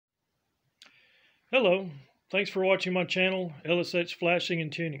Hello, thanks for watching my channel, LSH Flashing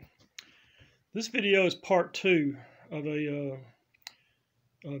and Tuning. This video is part 2 of a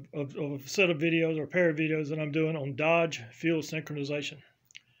set of videos or a pair of videos that I'm doing on Dodge Fuel Synchronization.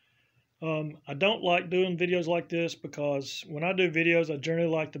 I don't like doing videos like this because when I do videos, I generally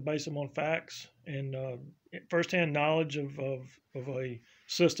like to base them on facts and first-hand knowledge of a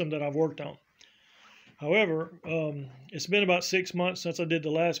system that I've worked on. However, it's been about 6 months since I did the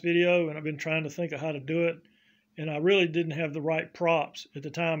last video, and I've been trying to think of how to do it, and I really didn't have the right props at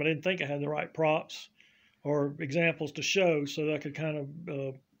the time. I didn't think I had the right props or examples to show so that I could kind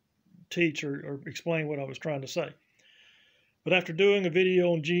of teach or explain what I was trying to say. But after doing a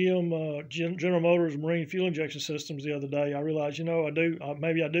video on General Motors marine fuel injection systems the other day, I realized, you know,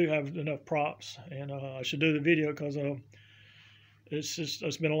 maybe I do have enough props, and I should do the video because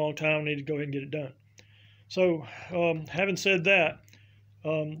it's been a long time. I need to go ahead and get it done. So, having said that,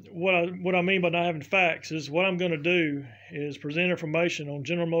 what I mean by not having facts is what I'm going to do is present information on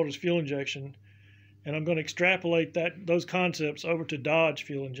General Motors fuel injection, and I'm going to extrapolate those concepts over to Dodge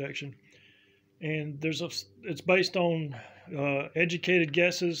fuel injection. And it's based on educated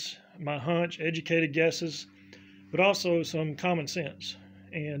guesses, my hunch, educated guesses, but also some common sense.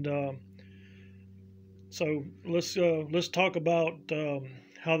 And so let's talk about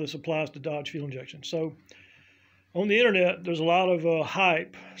how this applies to Dodge fuel injection. So on the internet, there's a lot of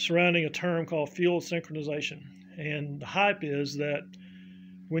hype surrounding a term called fuel synchronization. And the hype is that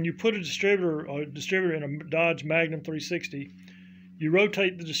when you put a distributor in a Dodge Magnum 360, you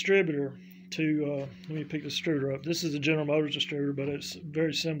rotate the distributor to, let me pick the distributor up. This is a General Motors distributor, but it's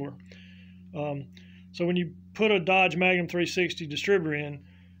very similar. So when you put a Dodge Magnum 360 distributor in,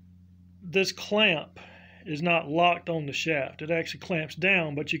 this clamp is not locked on the shaft. It actually clamps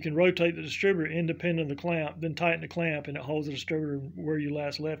down, but you can rotate the distributor independent of the clamp, then tighten the clamp, and it holds the distributor where you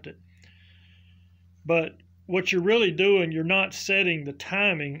last left it. But what you're really doing, you're not setting the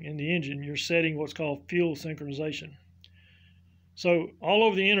timing in the engine, you're setting what's called fuel synchronization. So all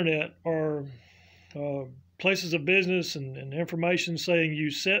over the internet are places of business and information saying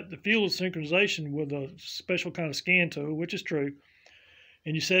you set the fuel synchronization with a special kind of scan tool, which is true.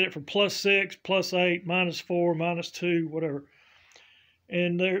 And you set it for +6, +8, -4, -2, whatever.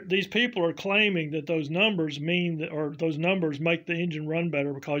 And these people are claiming that those numbers mean that, or those numbers make the engine run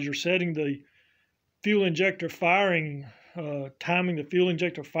better because you're setting the fuel injector firing, timing the fuel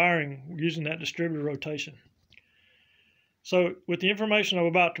injector firing using that distributor rotation. So with the information I'm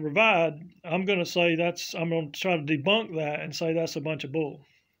about to provide, I'm going to try to debunk that and say that's a bunch of bull.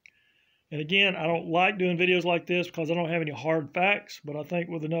 And again, I don't like doing videos like this because I don't have any hard facts, but I think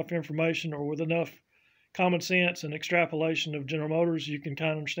with enough information or with enough common sense and extrapolation of General Motors, you can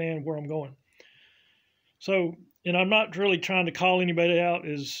kind of understand where I'm going. So, and I'm not really trying to call anybody out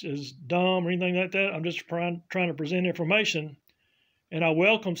as dumb or anything like that. I'm just trying to present information, and I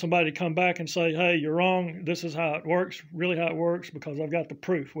welcome somebody to come back and say, hey, you're wrong. This is how it works, really how it works, because I've got the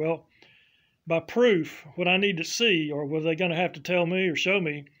proof. Well, by proof, what I need to see, or what they're going to have to tell me or show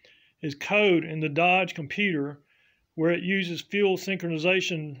me, is code in the Dodge computer where it uses fuel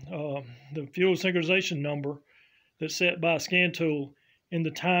synchronization, the fuel synchronization number that's set by a scan tool in the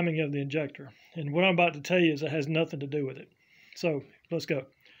timing of the injector. And what I'm about to tell you is it has nothing to do with it. So let's go.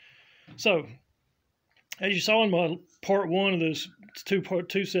 So as you saw in my part 1 of this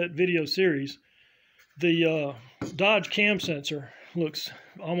two-set video series, the Dodge cam sensor looks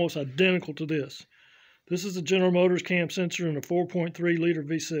almost identical to this. This is the General Motors cam sensor in a 4.3-liter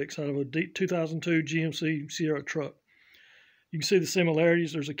V6 out of a 2002 GMC Sierra truck. You can see the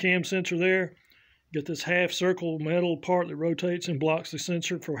similarities. There's a cam sensor there. You get this half-circle metal part that rotates and blocks the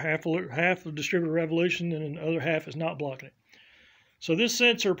sensor for half the distributor revolution, and the other half is not blocking it. So this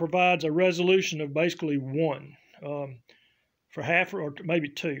sensor provides a resolution of basically 1 for half, or maybe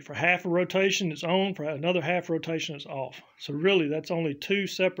 2. For half a rotation, it's on. For another half rotation, it's off. So really, that's only 2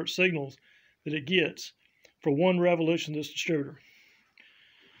 separate signals that it gets for 1 revolution of this distributor.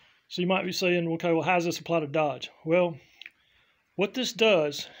 So you might be saying, okay, well, how does this apply to Dodge? Well, what this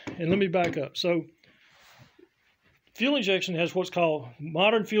does, and let me back up. So fuel injection has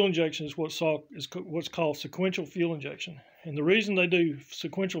modern fuel injection is what's called sequential fuel injection. And the reason they do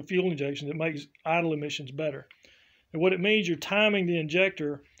sequential fuel injection, it makes idle emissions better. And what it means, you're timing the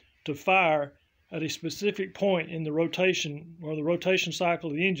injector to fire at a specific point in the rotation or the rotation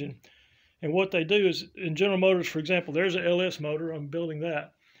cycle of the engine. And what they do is, in General Motors, for example, there's an LS motor. I'm building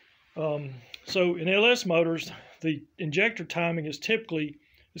that. So in LS motors, the injector timing is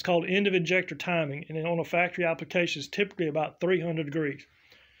called end of injector timing. And on a factory application, it's typically about 300 degrees.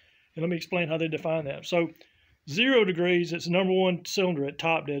 And let me explain how they define that. So 0 degrees, it's the #1 cylinder at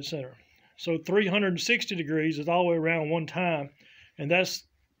top dead center. So 360 degrees is all the way around one time, and that's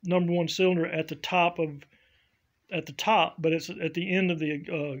number one cylinder at the top, but it's at the end of the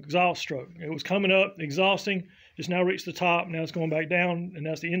exhaust stroke. It was coming up, exhausting. It's now reached the top. Now it's going back down, and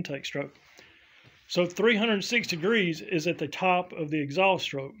that's the intake stroke. So 360 degrees is at the top of the exhaust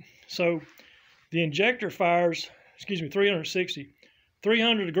stroke. So the injector fires, 360.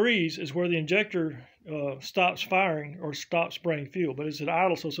 300 degrees is where the injector stops firing or stops spraying fuel, but it's at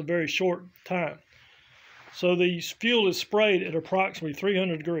idle, so it's a very short time. So the fuel is sprayed at approximately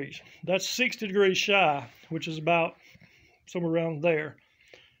 300 degrees. That's 60 degrees shy, which is about somewhere around there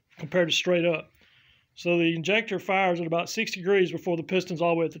compared to straight up. So the injector fires at about 60 degrees before the piston's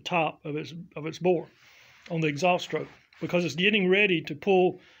all the way at the top of its bore on the exhaust stroke, because it's getting ready to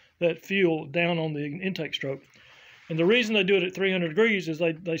pull that fuel down on the intake stroke. And the reason they do it at 300 degrees is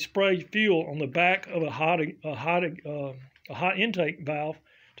they spray fuel on the back of a hot intake valve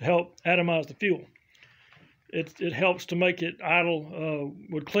to help atomize the fuel. It helps to make it idle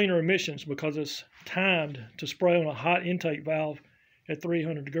with cleaner emissions because it's timed to spray on a hot intake valve at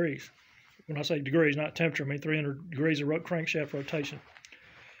 300 degrees. When I say degrees, not temperature, I mean 300 degrees of crankshaft rotation.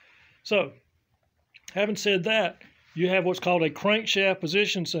 So, having said that, you have what's called a crankshaft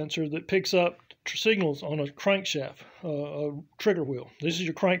position sensor that picks up signals on a crankshaft, a trigger wheel. This is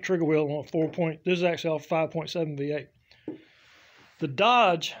your crank trigger wheel on a this is actually off 5.7 V8. The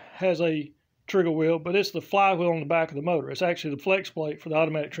Dodge has a trigger wheel, but it's the flywheel on the back of the motor. It's actually the flex plate for the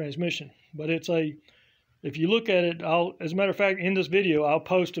automatic transmission. But if you look at it, as a matter of fact, in this video, I'll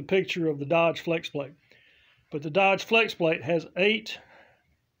post a picture of the Dodge flex plate. But the Dodge flex plate has 8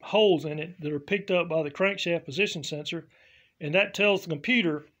 holes in it that are picked up by the crankshaft position sensor, and that tells the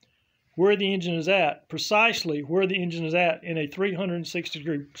computer where the engine is at, precisely where the engine is at in a 360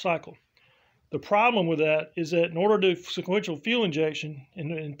 degree cycle. The problem with that is that in order to do sequential fuel injection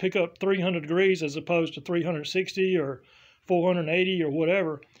and pick up 300 degrees as opposed to 360 or 480 or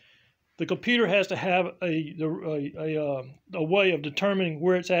whatever, the computer has to have a way of determining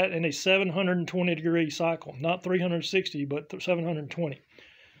where it's at in a 720 degree cycle, not 360, but 720.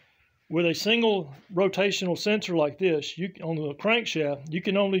 With a single rotational sensor like this, on the crankshaft,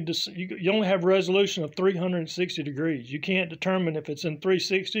 you only have resolution of 360 degrees. You can't determine if it's in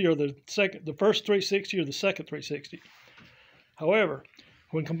 360 or the first 360 or the second 360. However,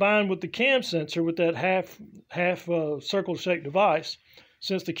 when combined with the cam sensor with that half circle-shaped device,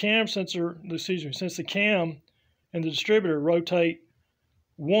 since the cam and the distributor rotate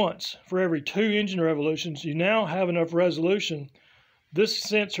once for every 2 engine revolutions, you now have enough resolution. This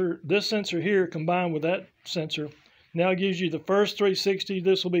sensor here combined with that sensor now gives you the first 360,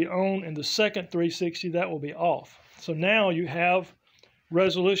 this will be on, and the second 360, that will be off. So now you have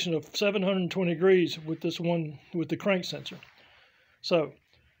resolution of 720 degrees with the crank sensor. So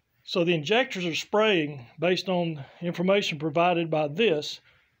the injectors are spraying based on information provided by this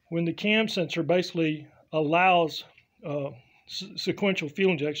when the cam sensor basically allows sequential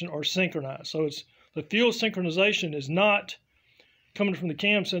fuel injection or synchronize. So the fuel synchronization is not coming from the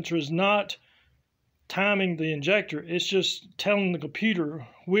cam sensor, is not timing the injector. It's just telling the computer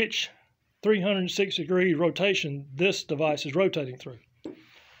which 360 degree rotation this device is rotating through.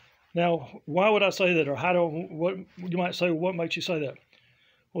 Now, why would I say that, or what you might say, what makes you say that?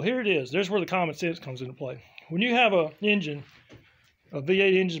 Well, here it is. There's where the common sense comes into play. When you have a V8 engine,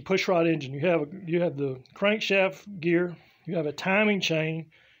 pushrod engine, you have the crankshaft gear, you have a timing chain,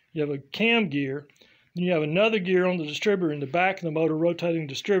 you have a cam gear, then you have another gear on the distributor in the back of the motor rotating the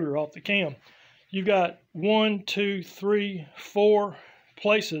distributor off the cam. You've got 1, 2, 3, 4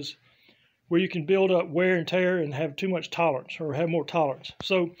 places where you can build up wear and tear and have too much tolerance or have more tolerance.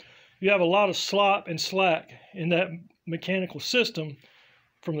 So you have a lot of slop and slack in that mechanical system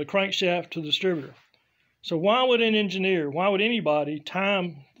from the crankshaft to the distributor. So why would anybody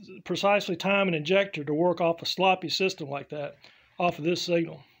precisely time an injector to work off a sloppy system like that, off of this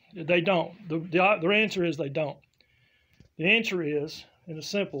signal? They don't. The answer is they don't. The answer is, and it's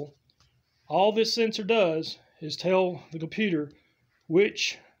simple, all this sensor does is tell the computer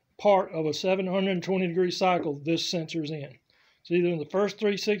which part of a 720 degree cycle this sensor is in. It's either in the first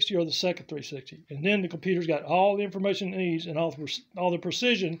 360 or the second 360. And then the computer's got all the information it needs and all the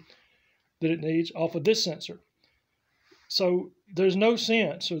precision that it needs off of this sensor. So there's no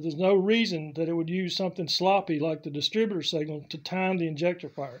sense, or there's no reason that it would use something sloppy like the distributor signal to time the injector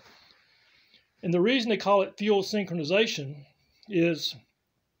fire. And the reason they call it fuel synchronization is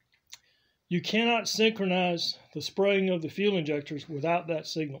you cannot synchronize the spraying of the fuel injectors without that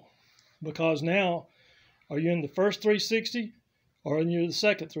signal. Because now, are you in the first 360 or are you in the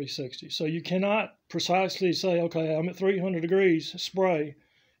second 360? So you cannot precisely say, okay, I'm at 300 degrees spray,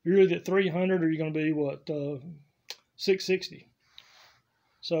 you're either at 300 or you're going to be what 660.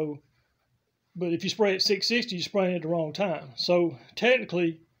 So, but if you spray at 660, you're spraying it at the wrong time. So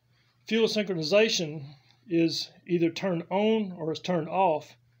technically, fuel synchronization is either turned on or is turned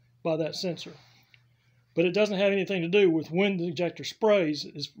off by that sensor. But it doesn't have anything to do with when the injector sprays,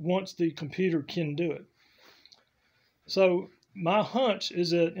 is once the computer can do it. So my hunch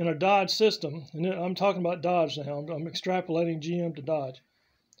is that in a Dodge system, and I'm talking about Dodge now, I'm extrapolating GM to Dodge.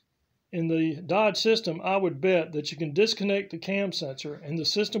 In the Dodge system, I would bet that you can disconnect the cam sensor and the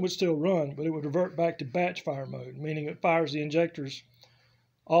system would still run, but it would revert back to batch fire mode, meaning it fires the injectors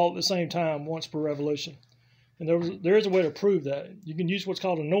all at the same time once per revolution. And there is a way to prove that. You can use what's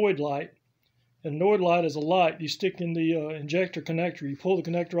called a Noid light. And Noid light is a light you stick in the injector connector. You pull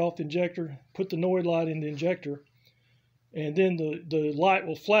the connector off the injector, put the Noid light in the injector, and then the light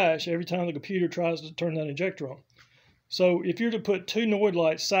will flash every time the computer tries to turn that injector on. So if you're to put two Noid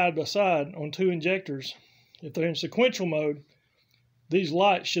lights side by side on two injectors, if they're in sequential mode, these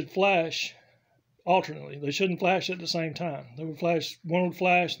lights should flash alternately. They shouldn't flash at the same time. They would flash, one would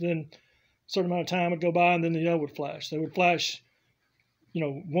flash, then a certain amount of time would go by, and then the other would flash. They would flash,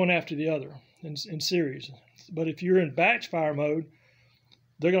 one after the other in series. But if you're in batch fire mode,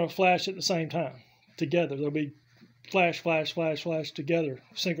 they're going to flash at the same time together. They'll be flash, flash, flash, flash together,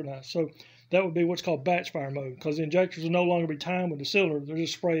 synchronized. So that would be what's called batch fire mode, because the injectors will no longer be timed with the cylinder. They're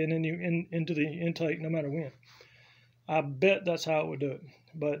just spraying into the intake no matter when. I bet that's how it would do it.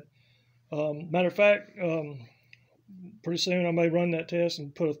 But matter of fact, pretty soon I may run that test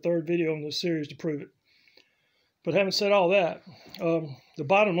and put a third video in this series to prove it. But having said all that, the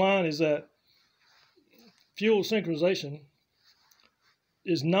bottom line is that fuel synchronization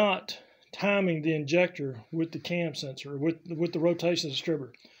is not timing the injector with the cam sensor, with the rotation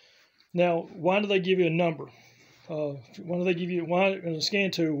distributor. Now, why do they give you a number? Why do they give you, why in a scan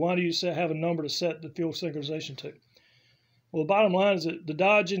tool, why do you have a number to set the fuel synchronization to? Well, the bottom line is that the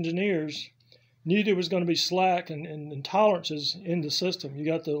Dodge engineers knew there was going to be slack and tolerances in the system. You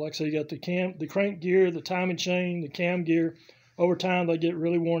got like I say, you got the crank gear, the timing chain, the cam gear. Over time, they get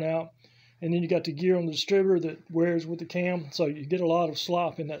really worn out. And then you got the gear on the distributor that wears with the cam. So you get a lot of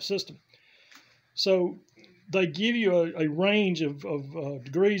slop in that system. So they give you a range of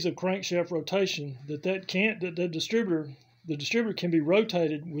degrees of crankshaft rotation the distributor can be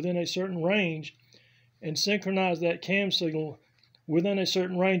rotated within a certain range and synchronize that cam signal within a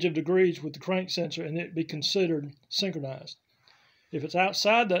certain range of degrees with the crank sensor, and it be considered synchronized. If it's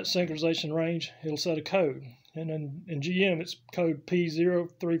outside that synchronization range, it'll set a code. And then in GM, it's code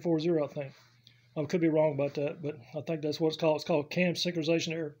P0340, I think. I could be wrong about that, but I think that's what it's called. It's called cam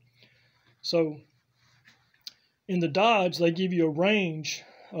synchronization error. So in the Dodge, they give you a range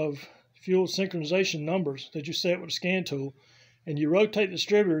of fuel synchronization numbers that you set with a scan tool, and you rotate the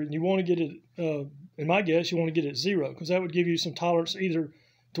distributor, and you want to get it, in my guess, you want to get it 0, because that would give you some tolerance either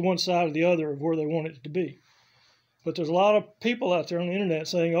to one side or the other of where they want it to be. But there's a lot of people out there on the internet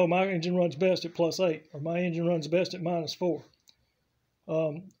saying, oh, my engine runs best at +8, or my engine runs best at -4.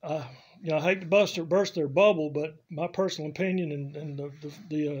 I hate to burst their bubble, but my personal opinion and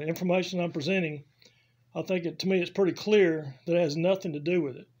the information I'm presenting, I think to me it's pretty clear that it has nothing to do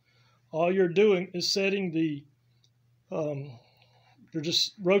with it. All you're doing is setting you're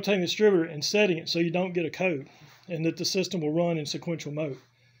just rotating the distributor and setting it so you don't get a code, and that the system will run in sequential mode.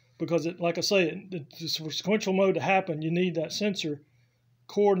 Because, like I say, for sequential mode to happen, you need that sensor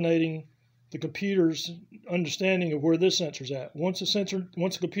coordinating the computer's understanding of where this sensor's at. Once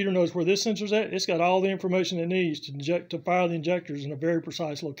the computer knows where this sensor's at, it's got all the information it needs to fire the injectors in a very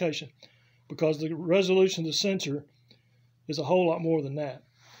precise location, because the resolution of the sensor is a whole lot more than that.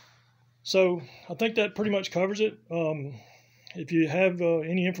 So I think that pretty much covers it. If you have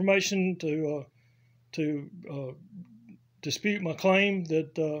any information to dispute my claim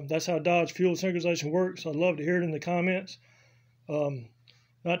that that's how Dodge Fuel Synchronization works, I'd love to hear it in the comments.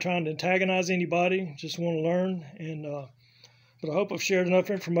 Not trying to antagonize anybody, just want to learn. But I hope I've shared enough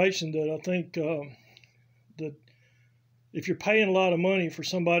information that I think that if you're paying a lot of money for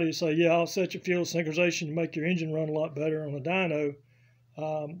somebody to say, yeah, I'll set your fuel synchronization and make your engine run a lot better on a dyno,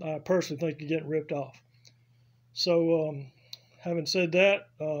 I personally think you're getting ripped off. So having said that,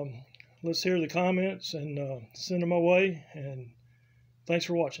 let's hear the comments and send them my way. And thanks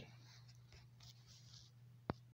for watching.